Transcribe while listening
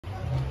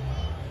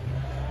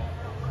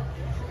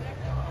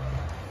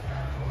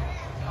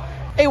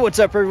Hey, what's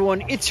up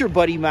everyone? It's your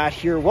buddy Matt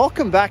here.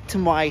 Welcome back to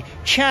my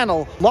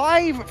channel,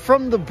 live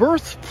from the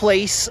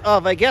birthplace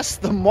of, I guess,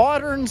 the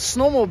modern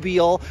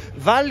snowmobile,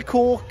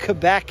 Valcourt,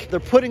 Quebec.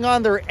 They're putting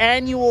on their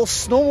annual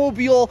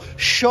snowmobile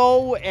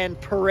show and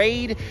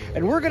parade,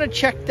 and we're gonna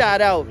check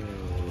that out.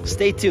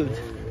 Stay tuned.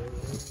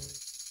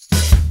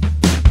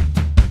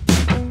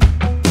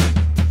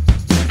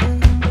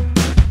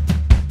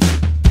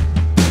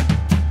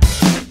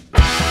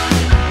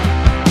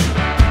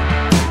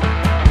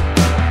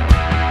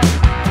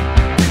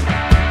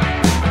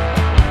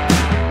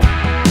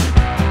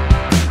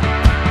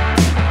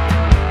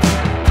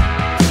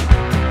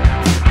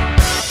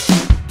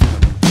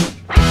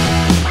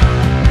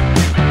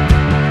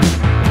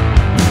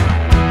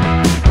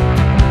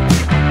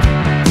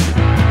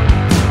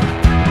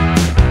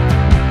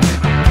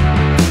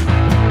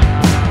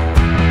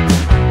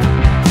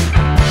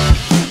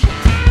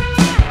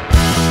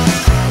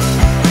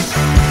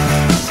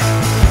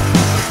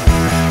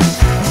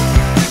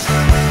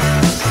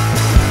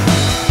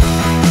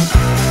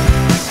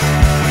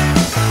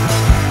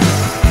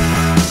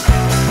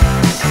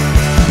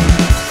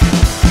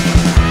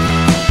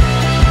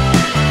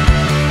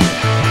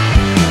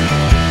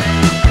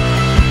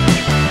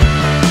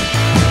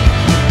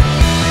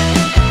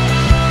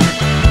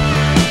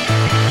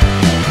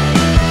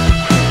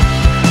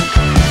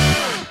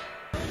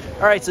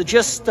 All right, so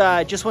just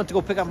went to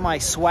go pick up my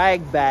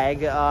swag bag.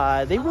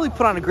 They really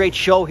put on a great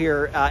show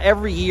here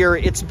every year.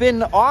 It's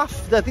been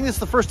off. I think this is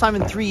the first time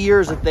in 3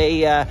 years that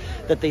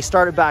they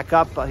started back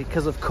up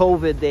because of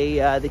COVID.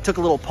 They took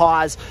a little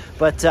pause,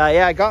 but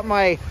yeah, I got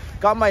my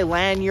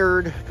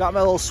lanyard, got my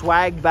little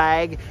swag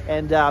bag,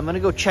 and I'm gonna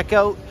go check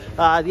out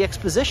the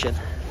exposition.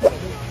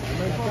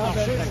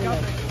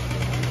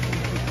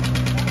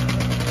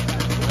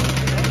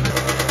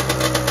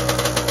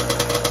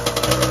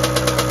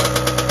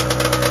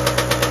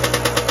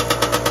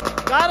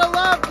 Gotta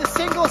love the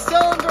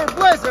single-cylinder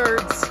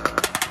blizzards.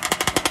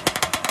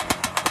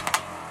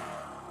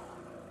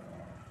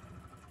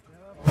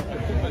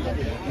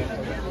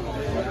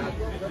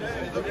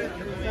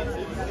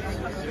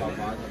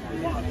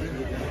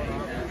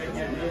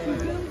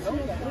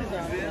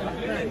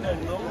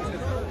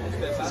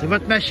 C'est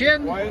votre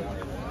machine? Ouais.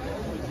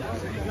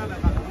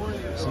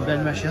 C'est une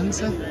belle machine,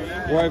 ça?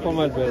 Ouais, pas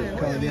mal belle.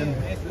 Combien?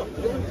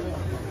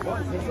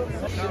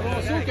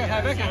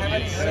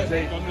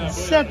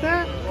 17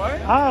 ans?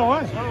 Ah,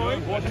 ouais.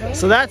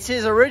 So that's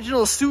his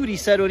original suit, he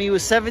said, when he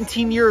was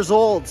 17 years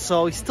old.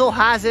 So he still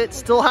has it,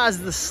 still has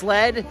the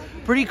sled.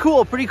 Pretty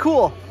cool, pretty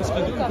cool.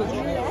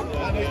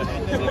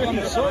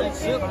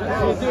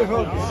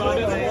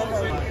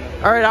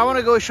 All right, I want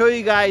to go show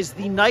you guys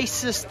the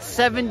nicest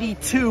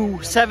 72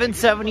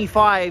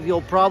 775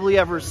 you'll probably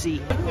ever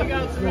see.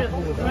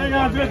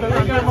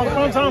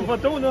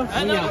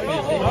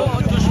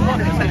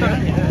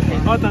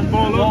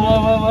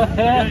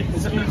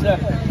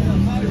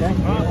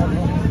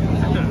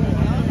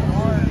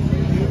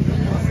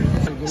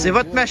 C'est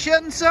votre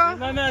machine, ça? C'est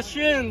ma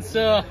machine,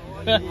 ça.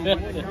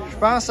 Je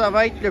pense que ça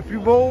va être le plus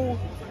beau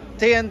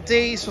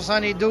TNT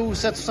 72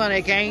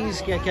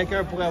 775 que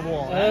quelqu'un pourrait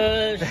avoir.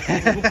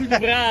 Beaucoup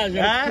d'ouvrage,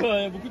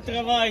 hein? Beaucoup de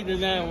travail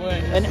dedans,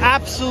 ouais. An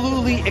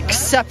absolutely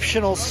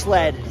exceptional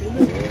sled.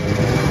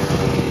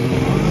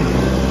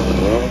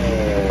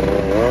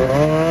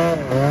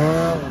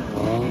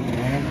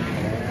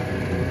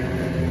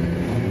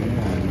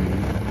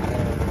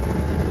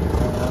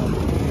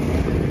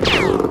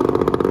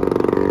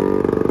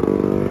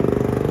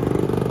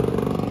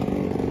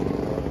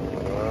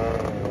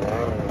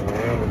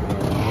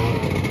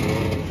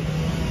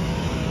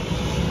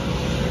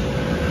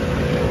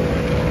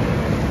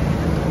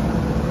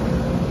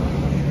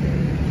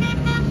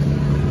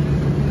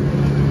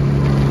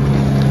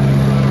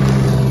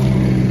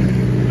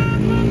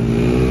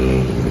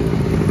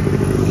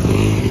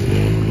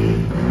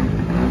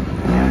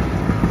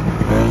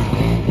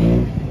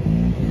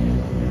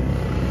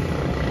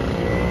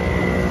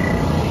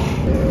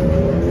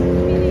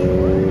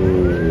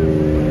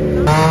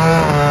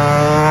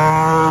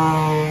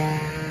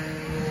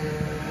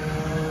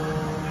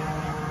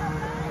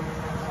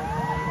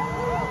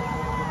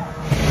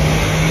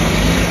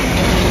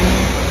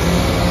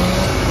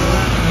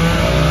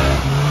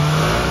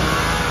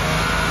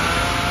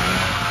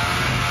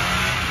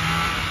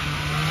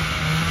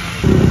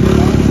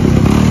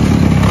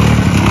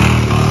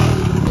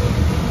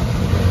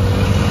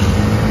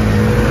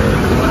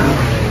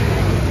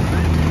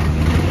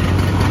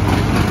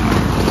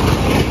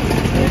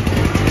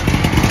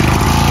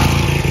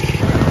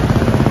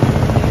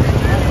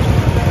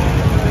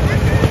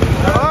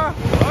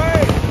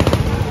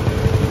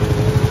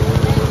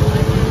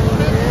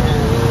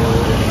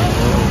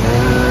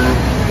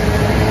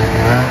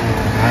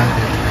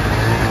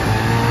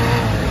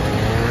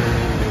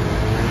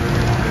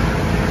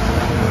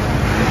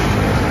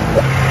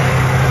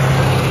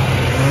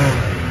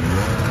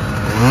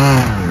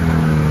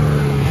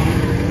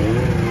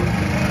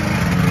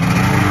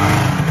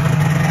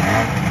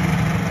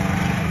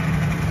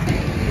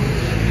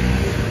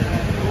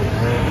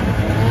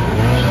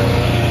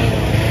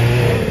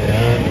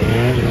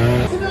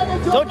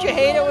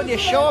 you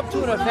show up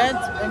to an event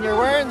and you're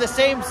wearing the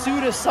same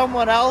suit as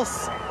someone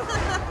else. Thank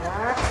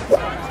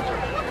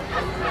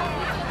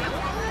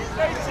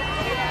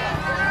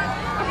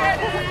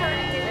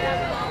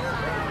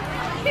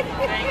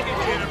you,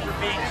 Jenna, for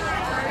being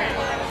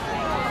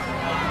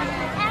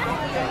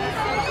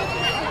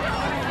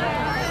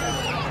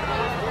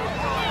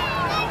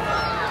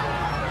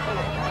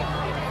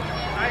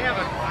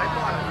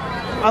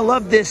I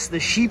love this, the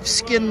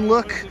sheepskin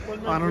look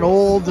on an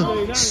old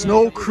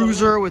snow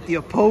cruiser with the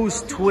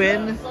opposed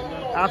twin.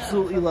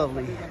 Absolutely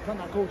lovely.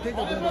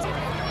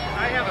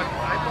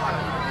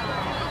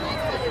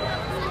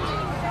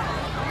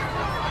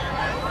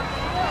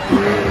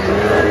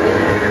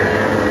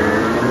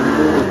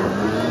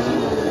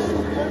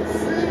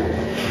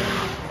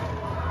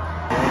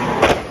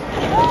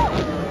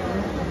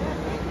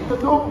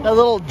 A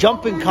little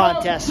jumping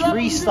contest,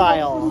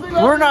 freestyle.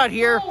 We're not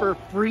here for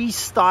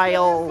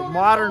freestyle,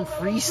 modern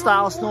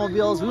freestyle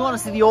snowmobiles. We want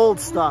to see the old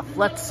stuff.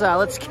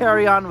 Let's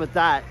carry on with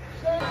that.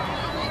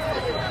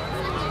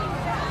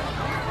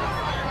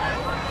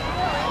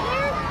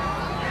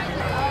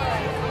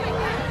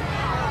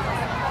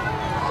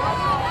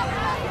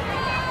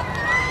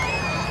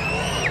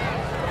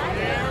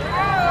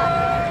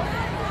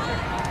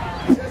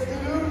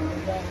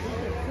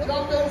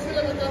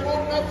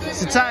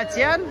 C'est ça,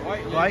 Étienne? Oui.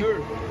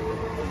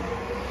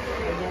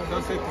 Ça,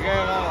 c'est très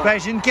rare. Ben,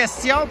 j'ai une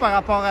question par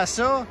rapport à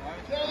ça.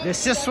 Le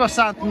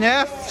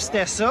 669,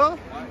 c'était ça.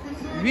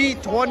 Lui,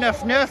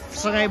 399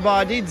 sur un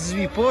bandé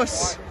 18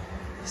 pouces.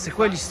 C'est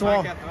quoi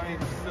l'histoire?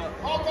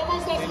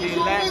 C'est les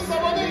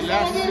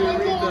last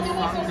series de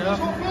 69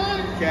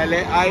 qui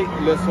allaient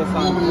être le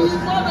 72.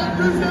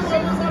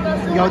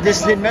 Ils ont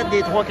décidé de mettre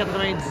des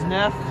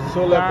 399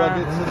 Sur le body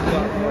de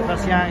 69.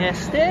 Parce qu'il en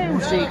restait ou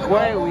c'est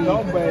quoi? Oui.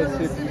 Non, ben,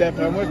 c'est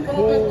d'après moi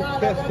pour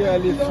qu'est-ce que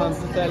les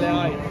 70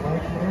 allaient être.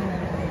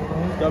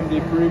 Comme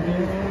des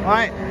previews.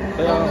 Ouais.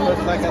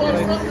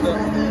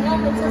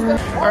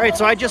 All right,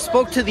 so I just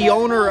spoke to the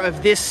owner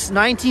of this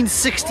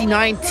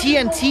 1969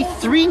 TNT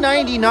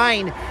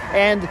 399,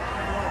 and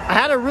I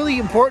had a really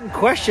important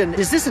question.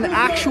 Is this an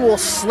actual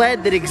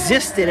sled that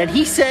existed? And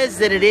he says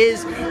that it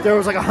is. There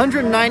was like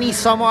 190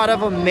 some odd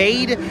of them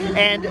made,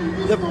 and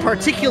the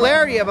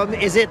particularity of them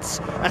is it's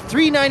a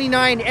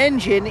 399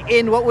 engine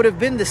in what would have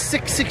been the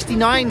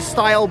 669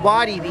 style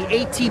body, the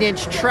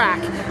 18-inch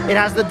track. It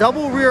has the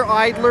double rear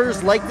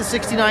idlers like the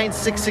 69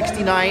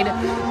 669,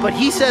 but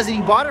he says that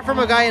he bought it from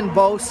a guy in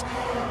Beauce.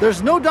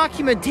 There's no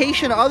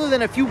documentation other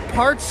than a few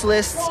parts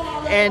lists,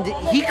 and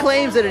he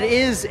claims that it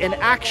is an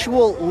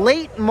actual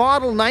late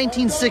model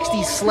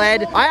 1960s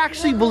sled. I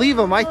actually believe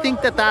him. I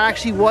think that that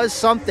actually was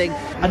something.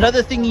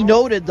 Another thing he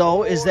noted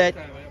though is that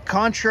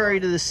contrary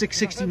to the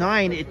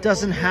 669, it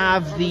doesn't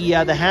have the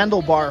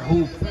handlebar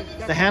hoop.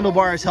 The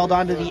handlebar is held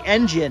onto the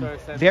engine.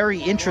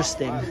 Very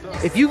interesting.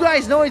 If you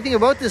guys know anything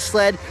about this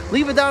sled,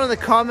 leave it down in the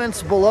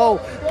comments below.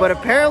 But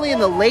apparently in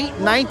the late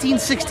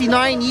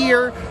 1969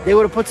 year, they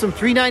would have put some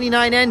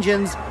 399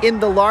 engines in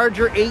the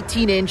larger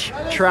 18-inch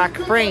track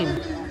frame.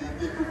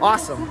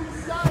 Awesome.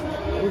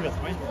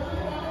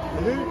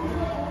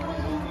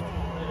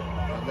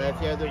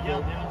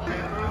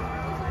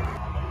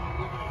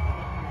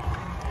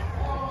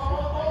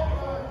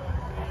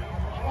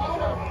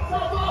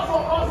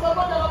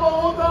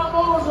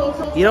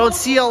 You don't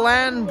see a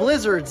land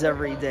blizzards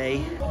every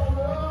day.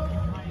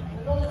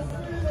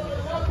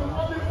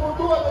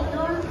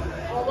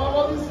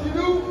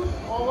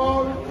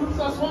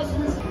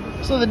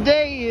 So the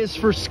day is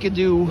for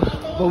Skidoo,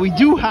 but we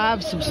do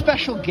have some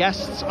special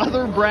guests,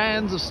 other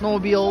brands of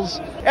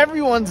snowmobiles.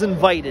 Everyone's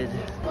invited.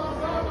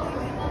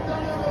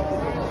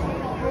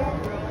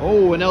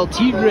 Oh, an El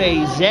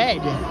Tigre Z.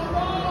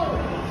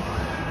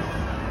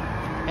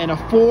 And a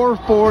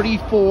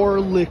 444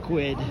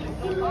 liquid.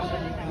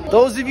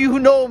 Those of you who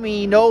know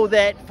me know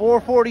that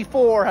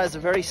 444 has a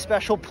very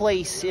special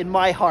place in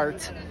my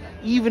heart,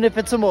 even if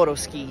it's a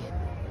Moto-Ski.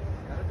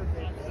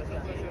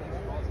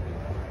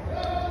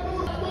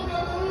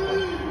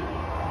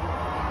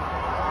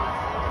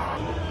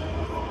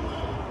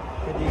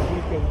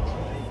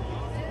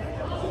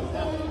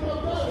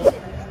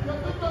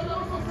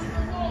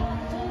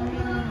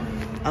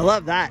 I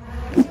love that.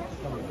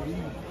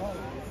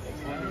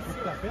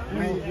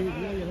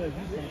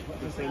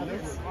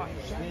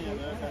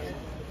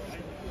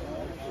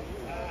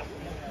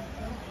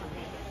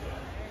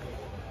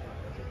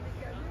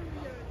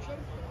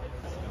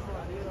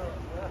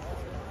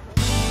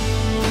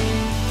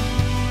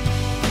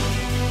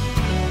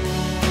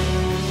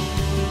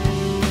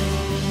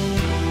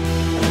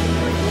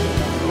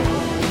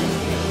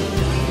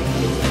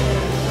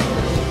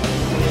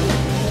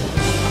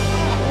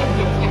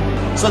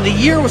 So the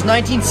year was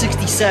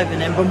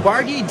 1967, and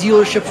Bombardier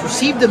dealerships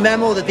received a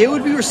memo that they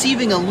would be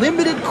receiving a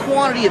limited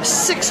quantity of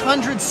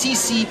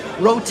 600cc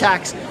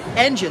Rotax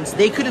engines.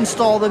 They could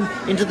install them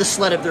into the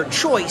sled of their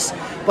choice.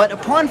 But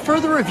upon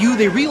further review,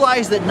 they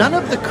realized that none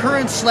of the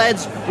current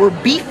sleds were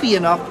beefy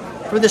enough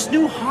for this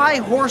new high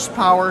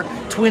horsepower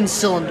twin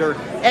cylinder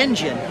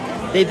engine.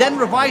 They then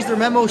revised their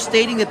memo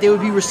stating that they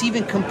would be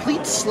receiving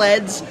complete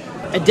sleds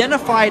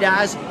identified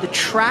as the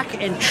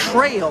Track and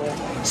Trail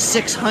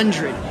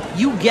 600.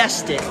 You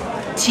guessed it,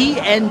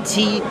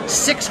 TNT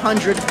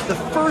 600, the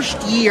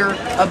first year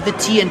of the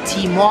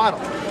TNT model.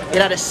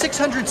 It had a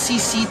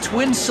 600cc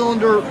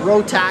twin-cylinder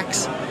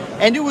Rotax,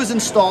 and it was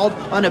installed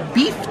on a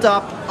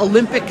beefed-up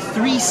Olympic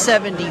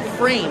 370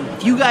 frame.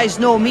 If you guys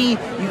know me,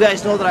 you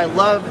guys know that I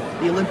love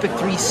the Olympic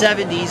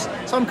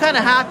 370s, so I'm kind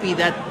of happy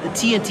that the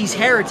TNT's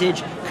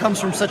heritage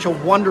comes from such a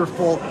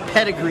wonderful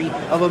pedigree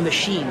of a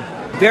machine.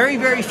 Very,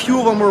 very few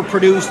of them were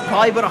produced,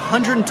 probably about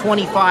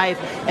 125,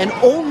 and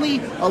only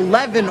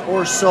 11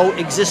 or so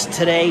exist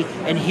today.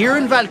 And here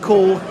in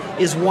Valcourt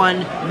is one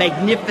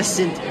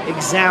magnificent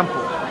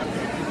example.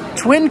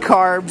 Twin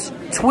carbs,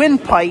 twin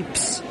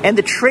pipes, and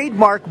the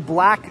trademark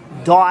black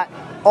dot,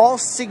 all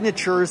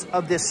signatures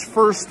of this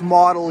first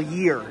model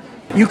year.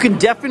 You can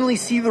definitely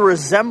see the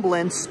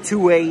resemblance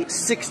to a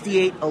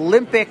 68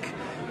 Olympic.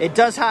 It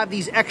does have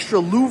these extra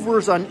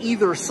louvers on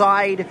either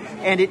side,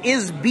 and it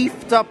is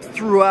beefed up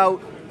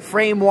throughout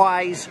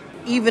frame-wise,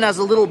 even as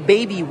a little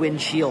baby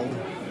windshield.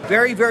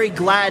 Very, very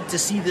glad to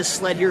see this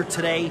sled here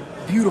today.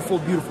 Beautiful,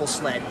 beautiful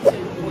sled.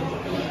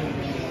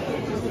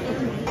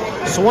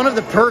 So one of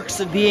the perks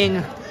of being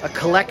a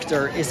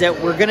collector is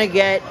that we're gonna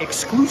get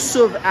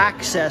exclusive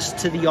access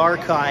to the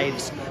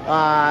archives.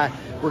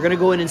 We're gonna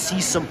go in and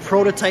see some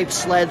prototype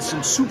sleds,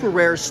 some super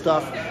rare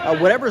stuff.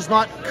 Whatever's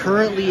not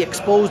currently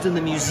exposed in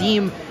the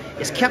museum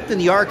is kept in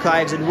the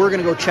archives, and we're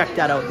gonna go check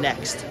that out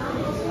next.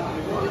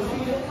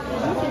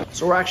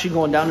 So we're actually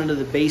going down into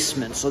the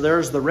basement. So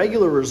there's the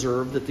regular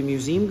reserve that the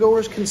museum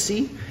goers can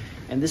see,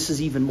 and this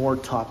is even more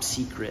top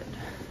secret.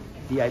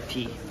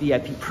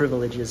 VIP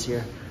privileges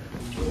here.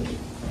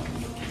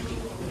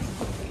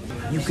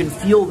 You can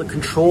feel the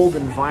controlled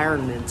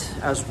environment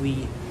as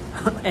we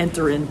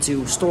enter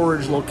into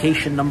storage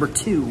location number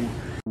 2.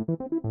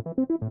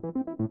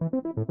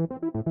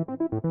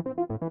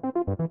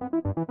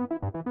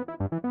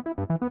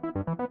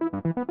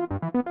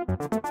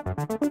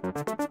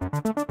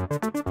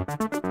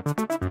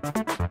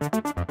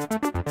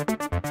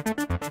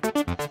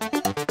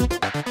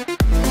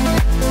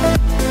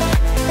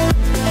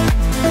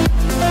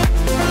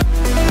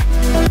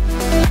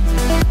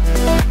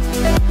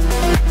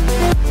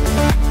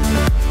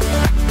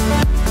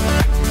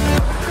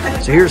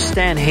 So here's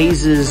Stan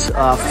Hayes'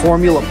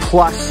 Formula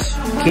Plus.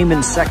 Came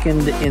in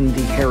second in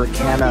the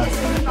Hurricane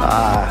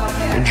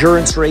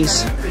endurance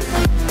race.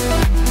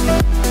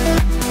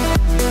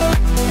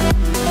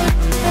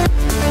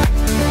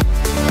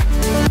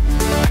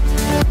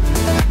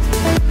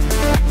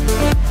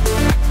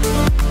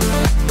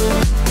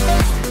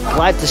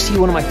 Glad to see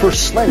one of my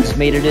first sleds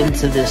made it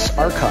into this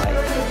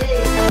archive.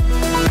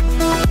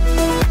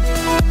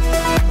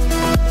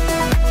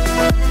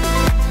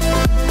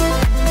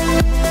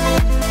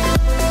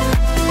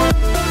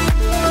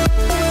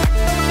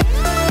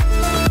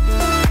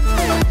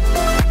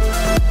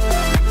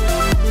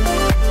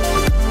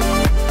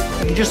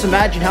 Just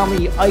imagine how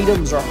many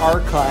items are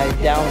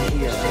archived down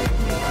here.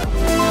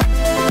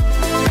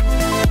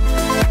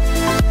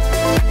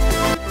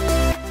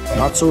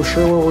 Not so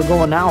sure where we're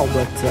going now,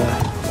 but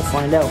we'll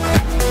find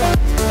out.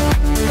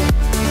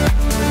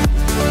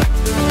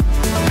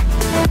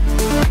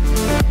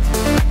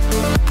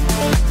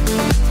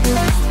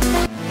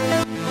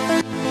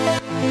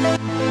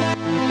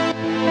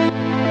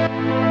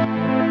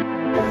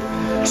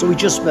 So we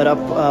just met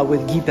up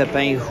with Guy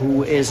Pepin,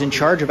 who is in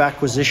charge of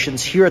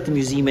acquisitions here at the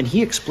museum, and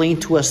he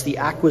explained to us the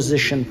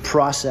acquisition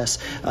process.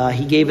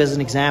 He gave as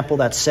an example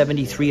that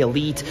 73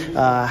 Elite,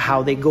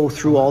 how they go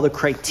through all the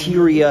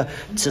criteria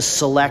to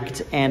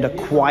select and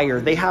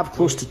acquire. They have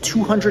close to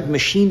 200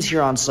 machines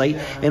here on site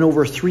and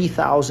over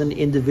 3,000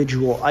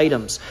 individual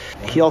items.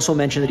 He also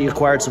mentioned that he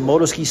acquired some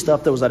Moto-Ski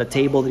stuff that was at a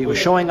table that he was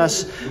showing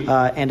us.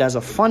 And as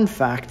a fun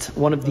fact,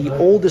 one of the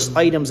oldest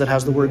items that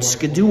has the word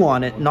Skidoo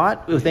on it,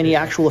 not with any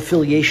actual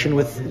affiliation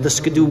with the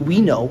Skidoo we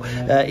know,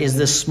 is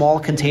this small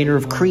container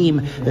of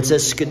cream that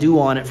says Skidoo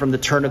on it from the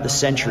turn of the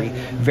century.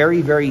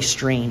 Very, very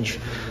strange.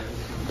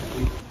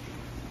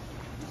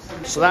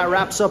 So that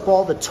wraps up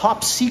all the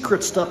top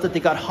secret stuff that they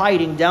got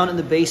hiding down in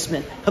the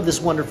basement of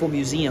this wonderful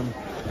museum.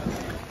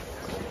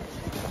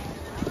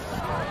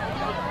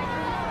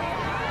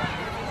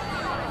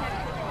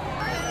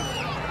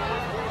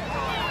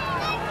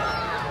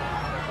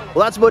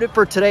 Well, that's about it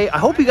for today. I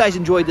hope you guys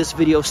enjoyed this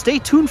video. Stay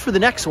tuned for the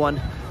next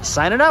one.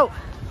 Signing out.